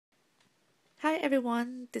Hi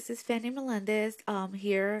everyone, this is Fanny Melendez. I'm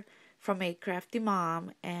here from a crafty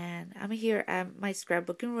mom, and I'm here at my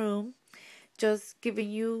scrapbooking room, just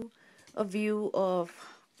giving you a view of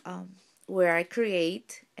um, where I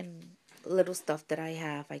create and little stuff that I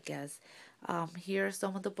have, I guess. Here are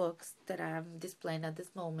some of the books that I'm displaying at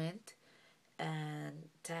this moment, and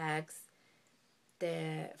tags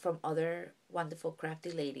that from other wonderful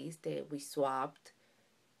crafty ladies that we swapped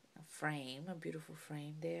frame, a beautiful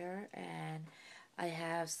frame there, and I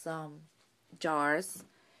have some jars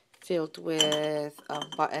filled with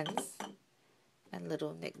buttons and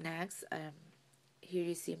little knickknacks. Here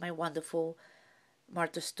you see my wonderful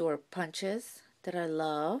Martha Stewart punches that I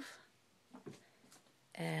love,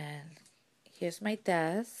 and here's my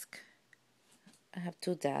desk. I have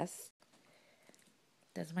two desks.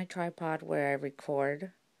 That's my tripod where I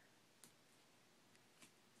record,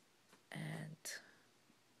 and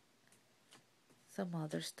some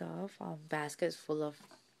other stuff. Baskets full of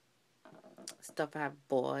stuff I've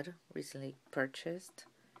bought, recently purchased.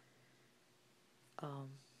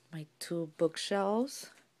 My two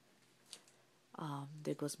bookshelves.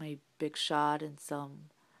 There goes my Big Shot and some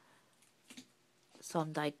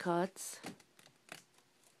die cuts.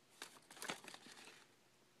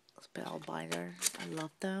 Spellbinder, I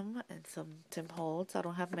love them, and some Tim Holtz. I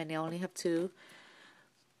don't have many, I only have two,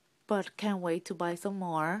 but can't wait to buy some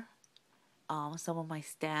more. Some of my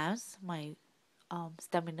stamps, my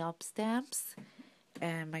Stampin' Up stamps,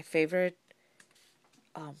 and my favorite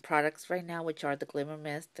products right now, which are the Glimmer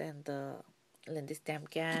Mist and the Lindy Stamp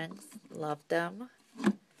Gangs. Love them.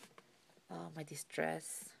 My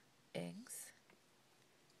Distress inks.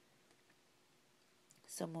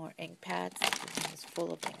 Some more ink pads. This one is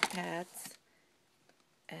full of ink pads.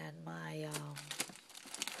 And my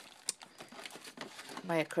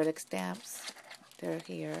acrylic stamps. They're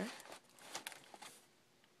here.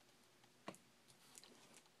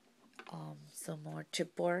 Some more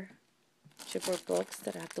chipboard books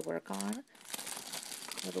that I have to work on.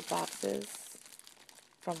 Little boxes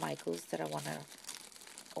from Michaels that I want to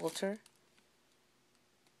alter.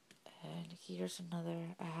 And here's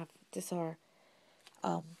another. These are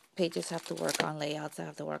pages I have to work on, layouts I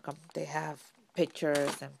have to work on. They have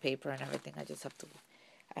pictures and paper and everything. I just have to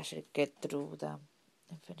actually get through them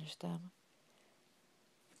and finish them.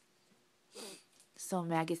 Some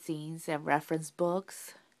magazines and reference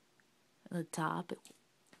books on the top.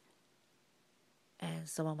 And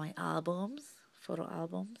some of my albums, photo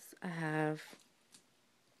albums. I have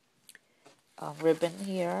a ribbon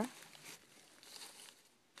here.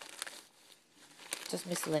 Just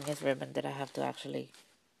miscellaneous ribbon that I have to actually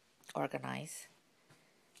organize.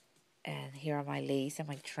 And here are my lace and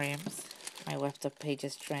my trims, my Weft of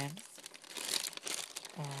Pages trims.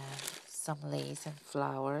 And some lace and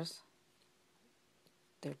flowers.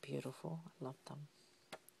 They're beautiful. I love them.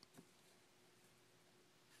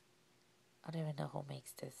 I don't even know who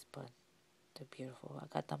makes this, but they're beautiful. I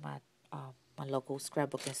got them at my local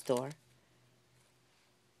scrapbooking store.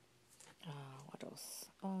 What else?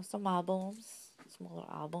 Some albums, smaller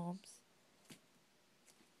albums.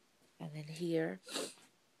 And then here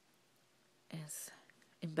is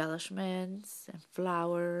embellishments and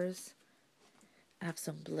flowers. I have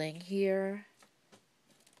some bling here.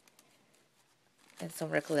 And some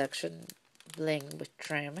recollection bling with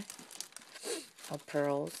trim of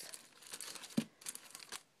pearls.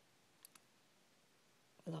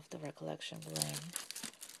 Love the recollection bling.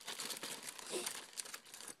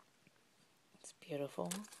 It's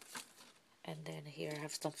beautiful. And then here I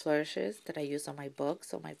have some flourishes that I use on my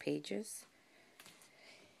books, on my pages.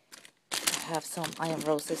 I have some I Am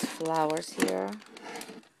Roses flowers here.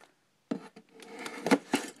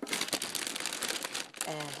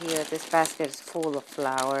 And here this basket is full of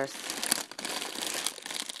flowers.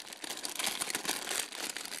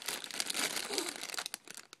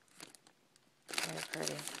 Very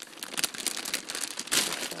pretty.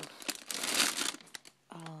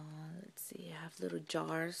 Let's see, I have little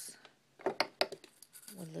jars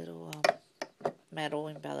with little metal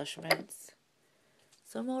embellishments.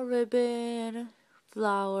 Some more ribbon,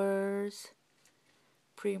 flowers,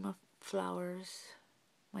 Prima flowers,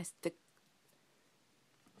 my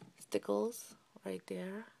stickles right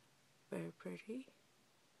there, very pretty.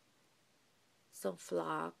 Some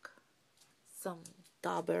flock, some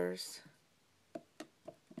daubers.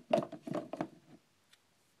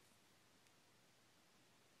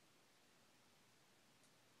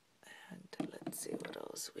 And let's see what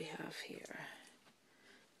else we have here.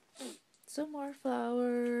 Some more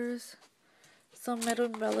flowers, some metal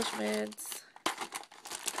embellishments,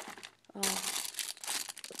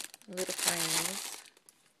 little frames.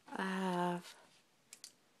 I have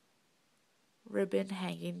ribbon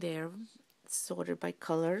hanging there, sorted by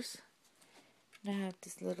colors. And I have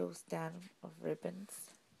this little stand of ribbons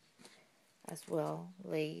as well,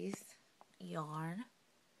 lace, yarn,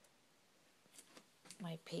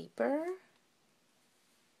 my paper.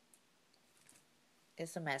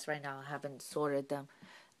 It's a mess right now. I haven't sorted them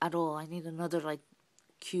at all. I need another like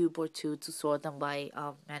cube or two to sort them by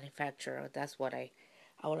manufacturer. That's what I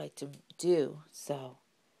would like to do. So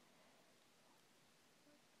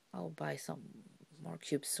I'll buy some more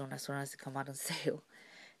cubes soon as they come out on sale.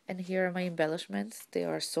 And here are my embellishments. They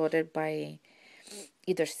are sorted by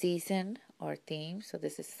either season or theme. So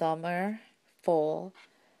this is summer, fall,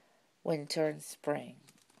 winter, and spring.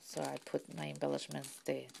 So I put my embellishments,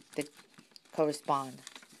 they correspond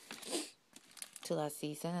to that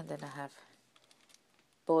season. And then I have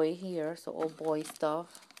boy here, so all boy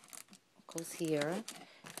stuff goes here.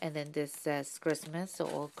 And then this says Christmas, so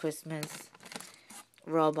all Christmas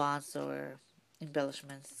rub-ons or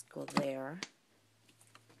embellishments go there,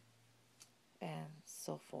 and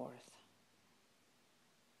so forth.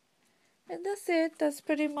 And that's it. That's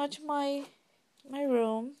pretty much my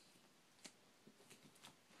room.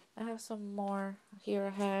 I have some more here.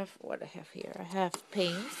 I have what I have here. I have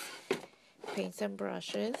paints and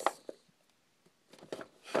brushes.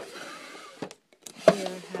 Here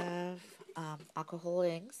I have alcohol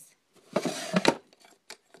inks.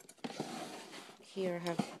 Here I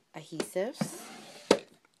have adhesives.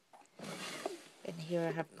 And here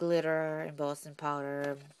I have glitter, embossing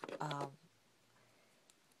powder,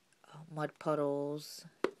 mud puddles.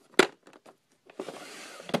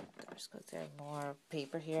 There's more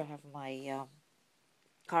paper here. I have my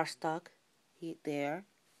cardstock there.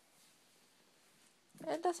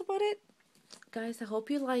 And that's about it. Guys, I hope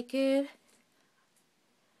you like it.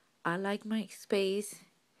 I like my space.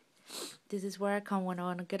 This is where I come when I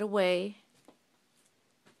want to get away.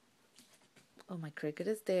 Oh, my Cricut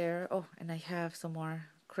is there. Oh, and I have some more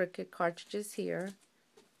Cricut cartridges here.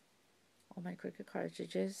 All my Cricut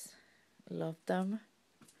cartridges. Love them.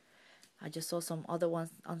 I just saw some other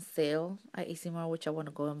ones on sale at ASMR, which I want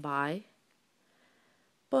to go and buy.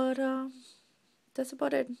 But that's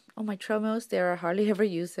about it. Oh, my Tremels there. I hardly ever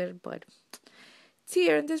use it, but it's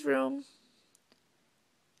here in this room.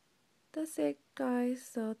 That's it, guys.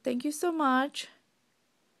 So thank you so much.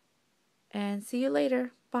 And see you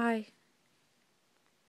later. Bye.